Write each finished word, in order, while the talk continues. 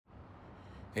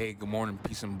Hey, good morning,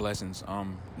 peace and blessings.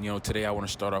 Today I want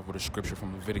to start off with a scripture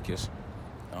from Leviticus.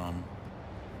 Um,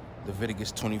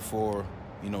 Leviticus 24,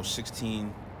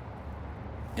 16.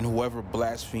 And whoever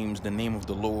blasphemes the name of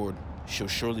the Lord shall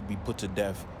surely be put to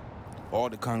death. All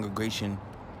the congregation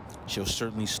shall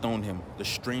certainly stone him, the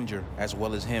stranger as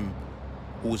well as him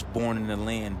who was born in the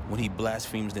land. When he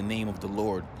blasphemes the name of the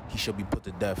Lord, he shall be put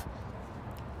to death.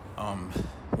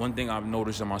 One thing I've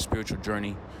noticed in my spiritual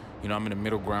journey, I'm in the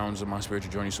middle grounds of my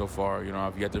spiritual journey so far.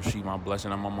 I've yet to receive my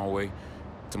blessing. I'm on my way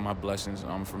to my blessings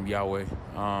from Yahweh.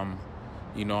 I'm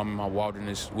in my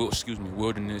wilderness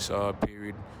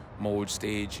period, mode,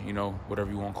 stage,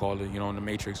 whatever you want to call it, in the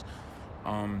matrix.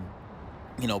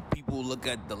 People look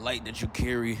at the light that you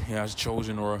carry as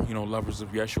chosen or, lovers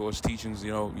of Yeshua's teachings,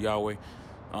 Yahweh,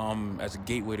 as a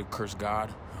gateway to curse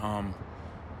God.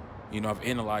 I've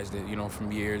analyzed it,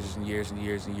 from years and years and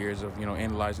years and years of,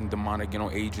 analyzing demonic,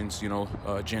 agents,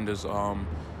 agendas,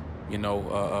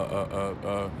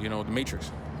 the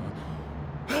Matrix.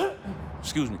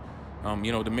 Excuse me.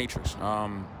 The Matrix.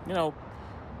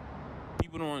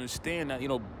 People don't understand that,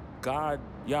 God,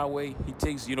 Yahweh, he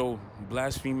takes,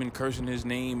 blaspheming, cursing his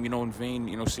name, in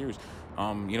vain, serious.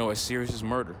 As serious as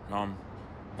murder.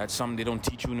 That's something they don't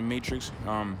teach you in the Matrix,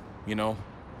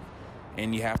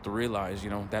 and you have to realize,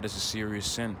 that is a serious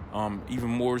sin. Even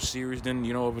more serious than,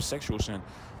 of a sexual sin.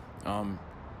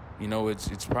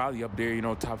 It's probably up there,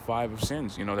 top 5 of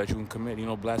sins, that you can commit,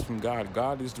 blaspheme God.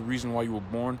 God is the reason why you were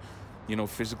born,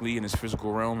 physically in this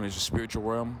physical realm, in this spiritual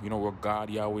realm, where God,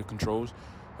 Yahweh, controls.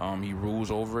 He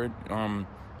rules over it.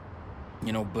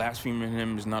 Blaspheming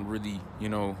him is not really,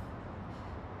 good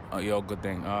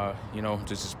thing.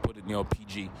 Just put it,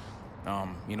 PG.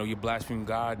 You blaspheme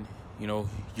God,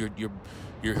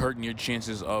 you're hurting your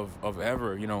chances of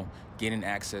ever, gaining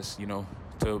access, to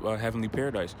heavenly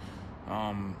paradise.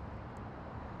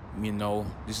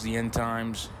 This is the end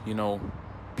times.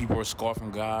 People are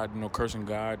scoffing God, cursing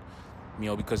God,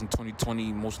 because in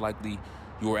 2020, most likely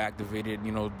you were activated,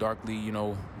 darkly,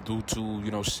 due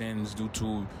to, sins, due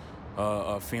to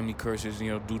family curses,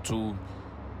 due to,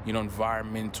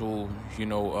 environmental,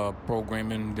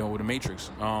 programming, with the Matrix.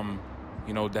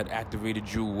 That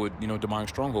activated you with, demonic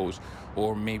strongholds,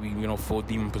 or maybe, full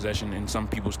demon possession in some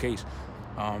people's case.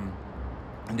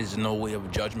 There's no way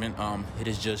of judgment. It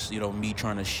is just, me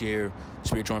trying to share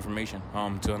spiritual information,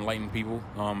 to enlighten people,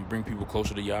 bring people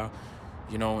closer to Yah,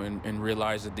 and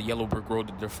realize that the yellow brick road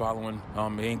that they're following,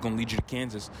 it ain't gonna lead you to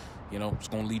Kansas, it's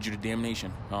gonna lead you to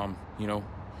damnation.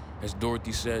 As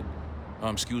Dorothy said,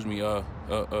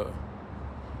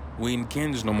 we in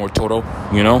Kansas no more, Toto,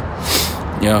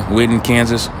 Yeah, we're in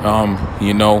Kansas. We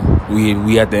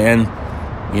at the end.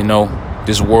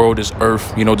 This world, this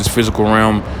earth, this physical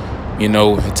realm,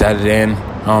 it's at the end.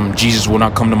 Jesus will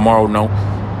not come tomorrow, no.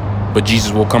 But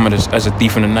Jesus will come as a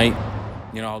thief in the night.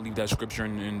 I'll leave that scripture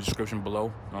in the description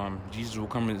below. Jesus will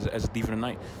come as a thief in the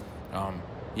night.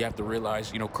 You have to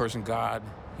realize, cursing God,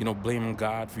 blaming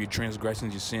God for your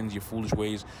transgressions, your sins, your foolish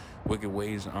ways, wicked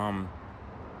ways.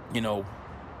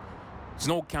 There's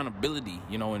no accountability,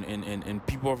 and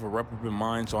people have a reprobate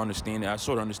mind, so I understand it. I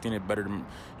sort of understand it better than,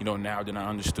 now than I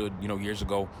understood, years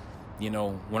ago.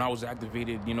 When I was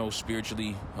activated,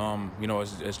 spiritually,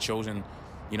 as chosen,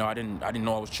 I didn't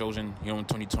know I was chosen, in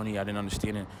 2020. I didn't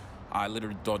understand it. I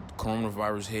literally thought the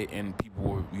coronavirus hit and people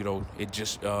were, it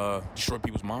just destroyed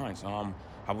people's minds.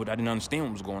 I didn't understand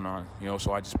what was going on,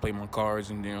 so I just played my cards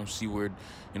and, see where,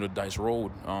 dice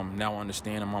rolled. Now I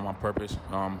understand I'm on my purpose.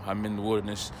 I'm in the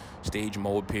wilderness stage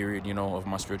mode period, of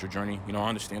my spiritual journey. I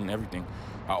understand everything.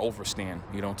 I overstand,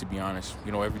 to be honest.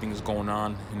 Everything is going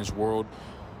on in this world.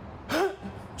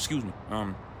 Excuse me.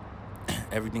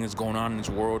 Everything is going on in this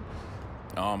world.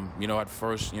 At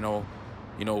first,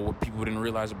 what people didn't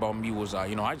realize about me was,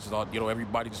 I just thought,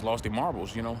 everybody just lost their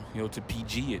marbles, to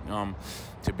PG it,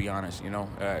 to be honest,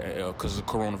 because of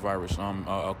coronavirus,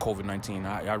 COVID-19.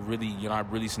 I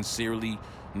really sincerely,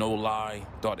 no lie,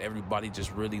 thought everybody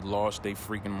just really lost their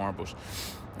freaking marbles,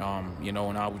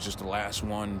 and I was just the last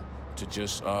one to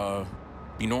just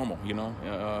be normal,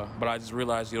 but I just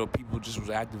realized, people just was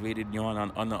activated,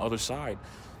 on the other side,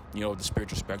 of the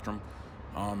spiritual spectrum,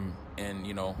 and,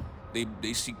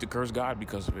 they seek to curse God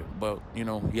because of it. But,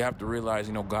 you have to realize,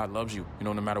 God loves you,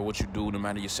 no matter what you do, no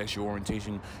matter your sexual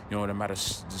orientation, no matter the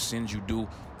sins you do,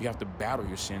 you have to battle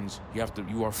your sins.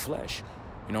 You are flesh.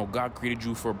 God created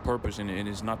you for a purpose, and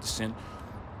it's not to sin.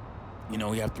 You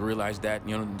have to realize that,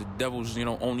 the devil's,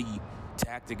 only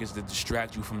tactic is to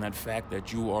distract you from that fact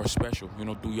that you are special,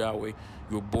 through Yahweh.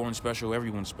 You were born special.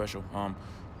 Everyone's special.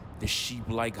 The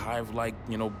sheep-like, hive-like,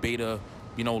 beta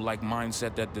like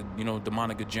mindset that the,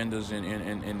 demonic agendas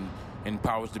and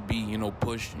powers to be,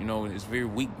 push, is very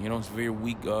weak. It's very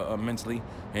weak mentally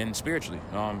and spiritually.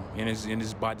 And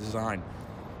it's by design.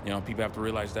 People have to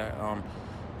realize that.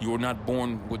 You were not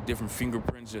born with different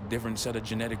fingerprints, a different set of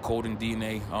genetic code and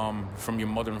DNA from your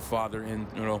mother and father, and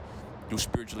through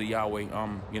spiritually Yahweh,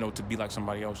 to be like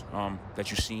somebody else that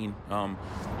you've seen.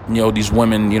 These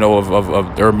women,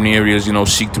 of urban areas,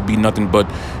 seek to be nothing but,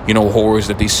 horrors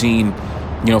that they've seen,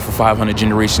 for 500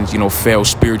 generations, fail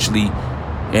spiritually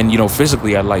and,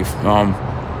 physically at life.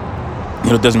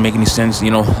 It doesn't make any sense. A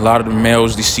lot of the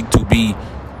males, they seek to be,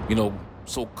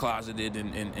 so closeted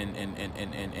and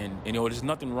there's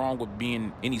nothing wrong with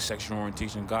being any sexual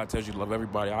orientation. God tells you to love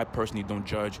everybody. I personally don't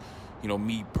judge,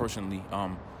 me personally.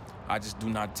 I just do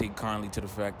not take kindly to the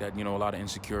fact that, a lot of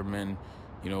insecure men,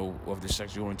 of their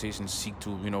sexual orientation seek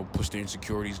to, push their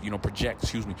insecurities,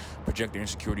 project their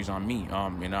insecurities on me.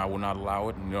 And I will not allow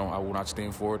it. I will not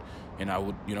stand for it. And I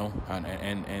would,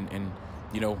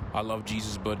 I love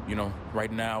Jesus, but,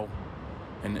 right now,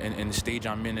 and the stage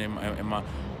I'm in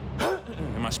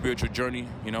my spiritual journey,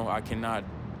 I cannot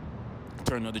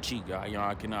turn the other cheek.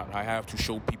 I cannot. I have to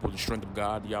show people the strength of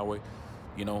God, Yahweh,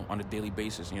 on a daily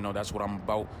basis. That's what I'm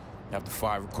about. I have the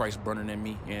fire of Christ burning in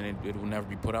me, and it will never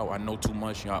be put out. I know too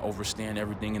much. I overstand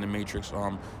everything in the matrix.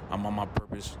 I'm on my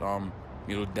purpose.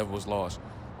 The devil is lost.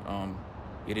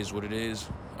 It is what it is.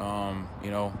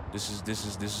 This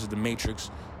is the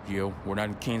matrix. We're not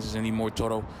in Kansas anymore,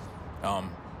 Toto.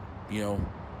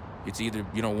 It's either,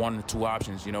 one or two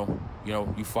options,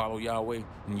 you follow Yahweh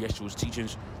and Yeshua's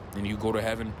teachings, and you go to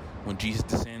heaven when Jesus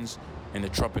descends and the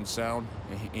trumpet sound,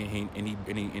 and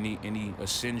he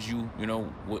ascends you,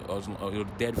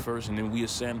 dead first, and then we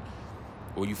ascend,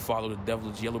 or you follow the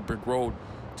devil's yellow brick road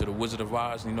to the Wizard of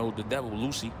Oz, the devil,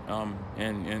 Lucy,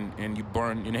 and you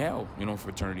burn in hell, for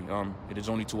eternity. It is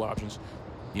only two options.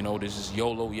 This is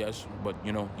YOLO, yes, but,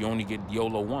 you only get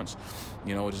YOLO once.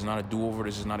 It is not a do-over.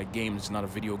 This is not a game. This is not a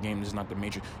video game. This is not the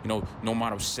Matrix. No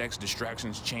amount of sex,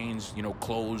 distractions, chains,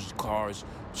 clothes, cars,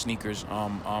 sneakers,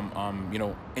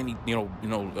 any,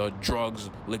 drugs,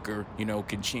 liquor,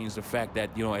 can change the fact that,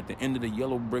 at the end of the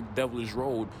yellow brick devilish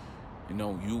road,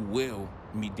 you will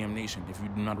meet damnation if you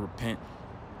do not repent.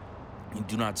 You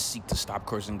do not seek to stop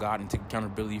cursing God and take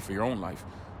accountability for your own life.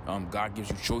 God gives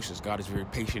you choices. God is very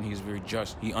patient. He is very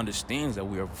just. He understands that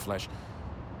we are flesh,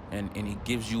 and he's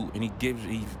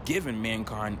given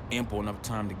mankind ample enough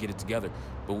time to get it together.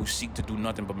 But we seek to do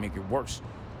nothing but make it worse,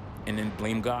 and then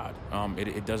blame God.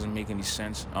 It doesn't make any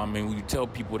sense. And when you tell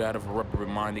people that of a reprobate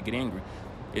mind, they get angry.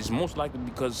 It's most likely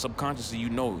because subconsciously you're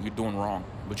doing wrong,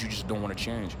 but you just don't want to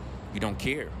change. You don't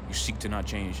care. You seek to not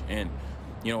change. And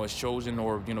as chosen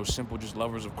or, simple just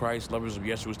lovers of Christ, lovers of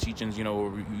Yeshua's teachings,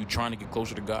 or you trying to get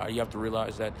closer to God, you have to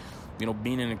realize that,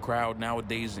 being in a crowd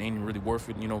nowadays ain't really worth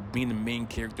it. Being the main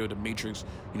character of the Matrix,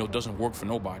 doesn't work for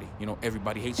nobody.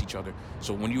 Everybody hates each other.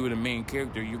 So when you're the main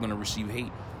character, you're going to receive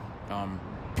hate,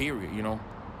 period,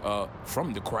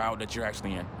 from the crowd that you're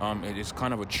actually in. It's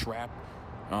kind of a trap.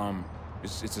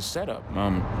 It's a setup.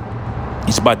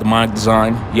 It's by demonic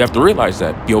design. You have to realize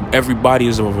that. Everybody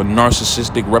is of a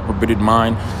narcissistic, reprobated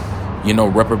mind.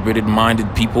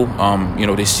 Reprobated-minded people.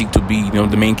 They seek to be,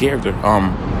 the main character.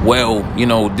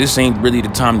 This ain't really the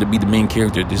time to be the main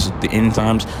character. This is the end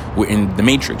times. We're in the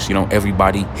Matrix.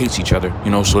 Everybody hates each other.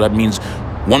 So that means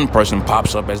one person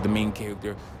pops up as the main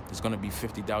character. There's going to be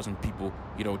 50,000 people,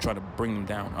 trying to bring them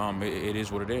down. It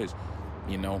is what it is,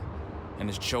 And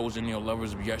it's chosen,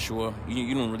 lovers of Yeshua.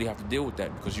 You don't really have to deal with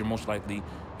that because you're most likely,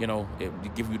 to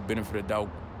give you the benefit of the doubt,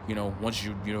 once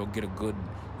you, get a good,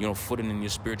 footing in your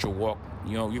spiritual walk,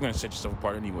 you're going to set yourself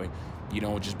apart anyway.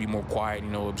 Just be more quiet,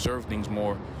 observe things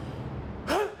more,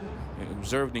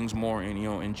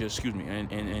 and just,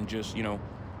 and just,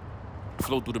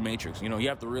 flow through the matrix. You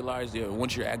have to realize that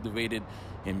once you're activated,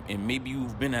 and maybe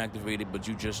you've been activated, but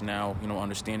you just now,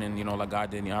 understanding, like I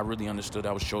did. I really understood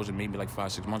I was chosen maybe like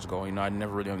 5-6 months ago. I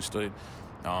never really understood it.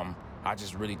 I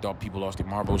just really thought people lost their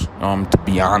marbles, to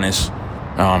be honest.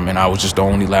 And I was just the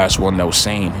only last one that was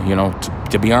sane,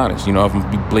 to be honest. If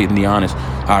I'm be blatantly honest,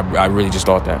 I really just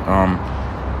thought that,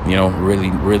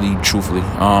 really, really truthfully.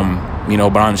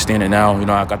 But I understand it now.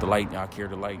 I got the light. I carry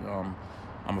the light.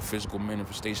 I'm a physical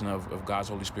manifestation of God's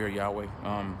Holy Spirit, Yahweh.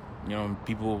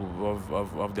 People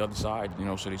of the other side,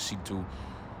 so they seek to,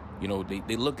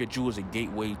 they look at you as a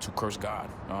gateway to curse God,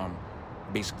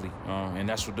 basically. And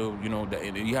that's what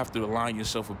you have to align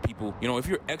yourself with people. If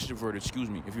you're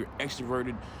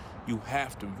extroverted, you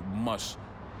must,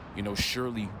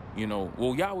 surely,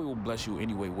 Yahweh will bless you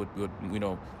anyway with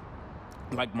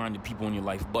like-minded people in your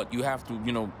life, but you have to,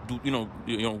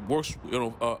 worse,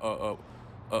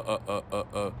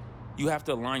 you have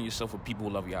to align yourself with people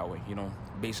who love Yahweh.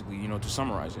 Basically, to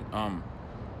summarize it,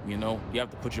 you have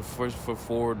to put your first foot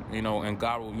forward, and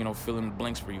God will, fill in the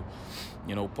blanks for you.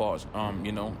 Pause. And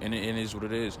it is what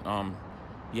it is.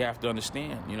 You have to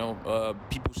understand,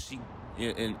 people see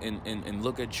and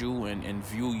look at you and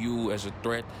view you as a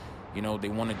threat. They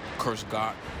want to curse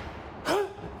God.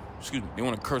 Excuse me. They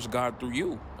want to curse God through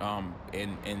you.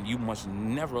 And you must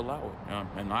never allow it.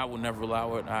 And I will never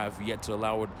allow it. I have yet to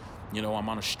allow it. I'm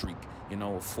on a streak, a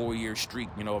 4-year streak,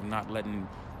 of not letting,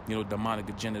 demonic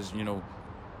agendas,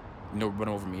 run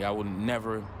over me. I would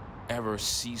never, ever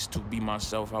cease to be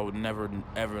myself. I would never,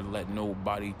 ever let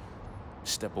nobody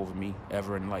step over me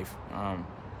ever in life.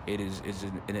 It is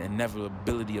an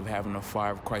inevitability of having the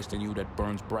fire of Christ in you that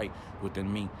burns bright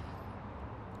within me.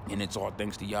 And it's all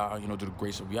thanks to Yah, to the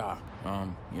grace of Yah.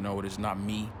 It is not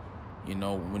me.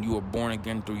 When you are born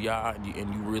again through Yah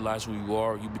and you realize who you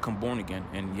are, you become born again.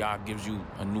 And Yah gives you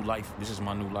a new life. This is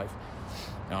my new life,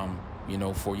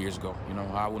 4 years ago.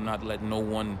 I will not let no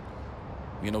one,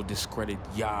 discredit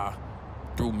Yah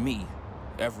through me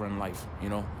ever in life,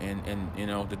 and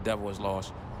the devil is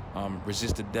lost.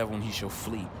 Resist the devil and he shall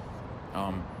flee.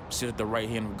 Sit at the right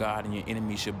hand of God and your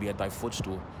enemy shall be at thy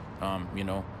footstool. I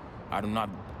do not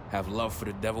have love for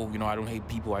the devil. I don't hate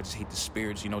people. I just hate the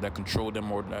spirits, that control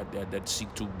them or that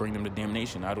seek to bring them to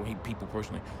damnation. I don't hate people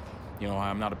personally.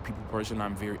 I'm not a people person.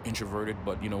 I'm very introverted,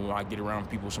 but, when I get around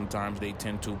people, sometimes they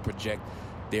tend to project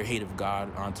their hate of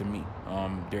God onto me,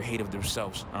 their hate of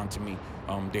themselves onto me,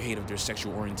 their hate of their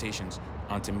sexual orientations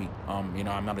onto me.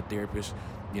 I'm not a therapist.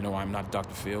 I'm not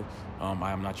Dr. Phil.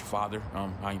 I am not your father.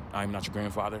 I am not your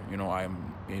grandfather.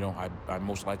 I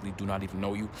most likely do not even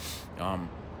know you.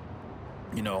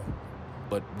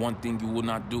 But one thing you will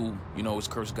not do, is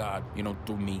curse God,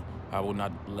 through me. I will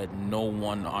not let no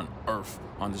one on earth,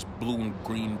 on this blue and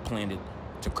green planet,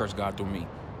 to curse God through me.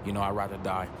 I'd rather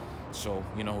die. So,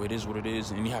 it is what it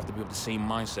is. And you have to be of the same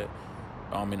mindset,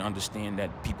 and understand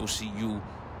that people see you,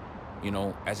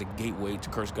 as a gateway to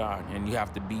curse God. And you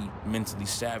have to be mentally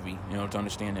savvy, to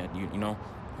understand that,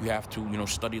 you have to,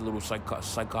 study a little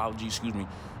psychology,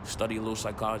 study a little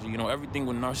psychology. Everything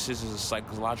with narcissists is a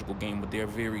psychological game, but they're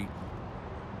very,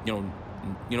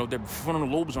 their frontal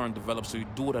lobes aren't developed, so you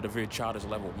do it at a very childish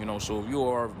level, So if you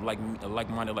are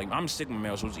like-minded, I'm Sigma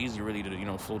male, so it's easy really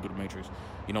to, flow through the matrix,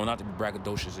 not to be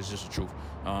braggadocious, it's just the truth.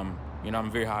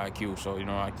 I'm very high IQ, so,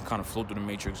 I can kind of flow through the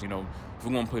matrix, If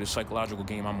we're going to play the psychological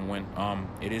game, I'm going to win.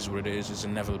 It is what it is. It's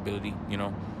inevitability,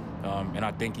 and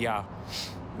I think,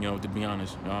 to be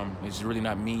honest, it's really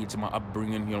not me. It's my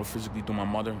upbringing, physically through my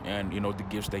mother and, the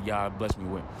gifts that Yah blessed me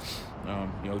with,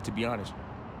 to be honest.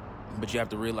 But you have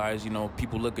to realize,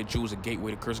 people look at you as a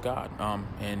gateway to curse God.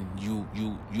 And you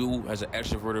as an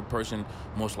extroverted person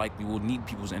most likely will need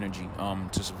people's energy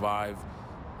to survive,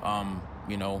 and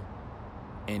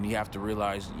you have to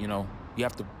realize, you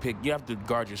have to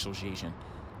guard your association,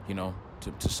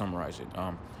 to summarize it.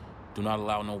 Do not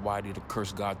allow nobody to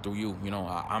curse God through you.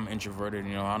 I'm introverted,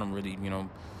 I don't really,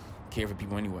 care for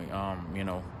people anyway.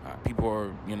 People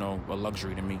are, a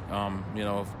luxury to me.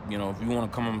 If you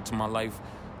want to come into my life,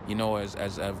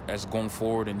 as going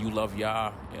forward and you love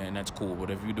Yah, and that's cool. But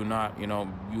if you do not, you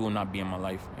will not be in my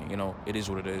life. It is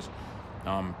what it is.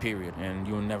 Period. And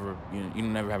you'll never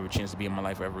have a chance to be in my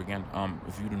life ever again.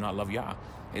 If you do not love Yah,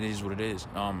 it is what it is.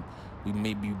 We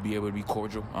may be able to be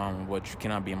cordial, but you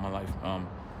cannot be in my life.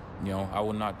 I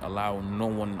will not allow no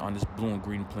one on this blue and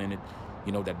green planet,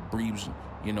 that breathes,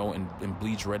 and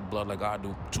bleeds red blood like I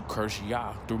do, to curse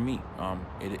Yah through me.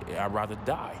 I'd rather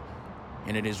die,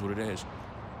 and it is what it is.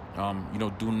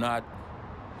 Do not,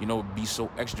 be so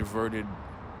extroverted,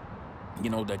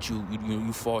 that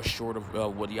you fall short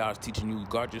of what Yah is teaching you.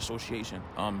 Guard your association.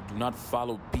 Do not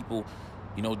follow people,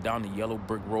 down the yellow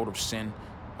brick road of sin,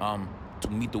 to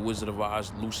meet the Wizard of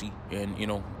Oz, Lucy, and,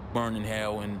 burn in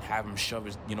hell and have him shove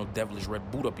his, devilish red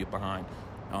boot up your behind.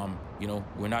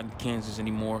 We're not in Kansas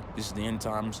anymore. This is the end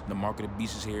times. The mark of the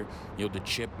beast is here. The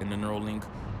chip and the Neuralink.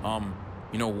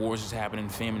 Wars is happening.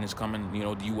 Famine is coming.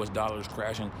 The U.S. dollar is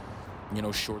crashing.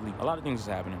 Shortly. A lot of things is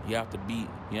happening. You have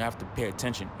to pay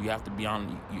attention. You have to be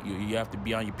on. You have to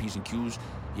be on your P's and Q's.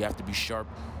 You have to be sharp.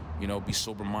 Be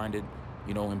sober-minded.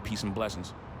 And peace and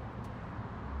blessings.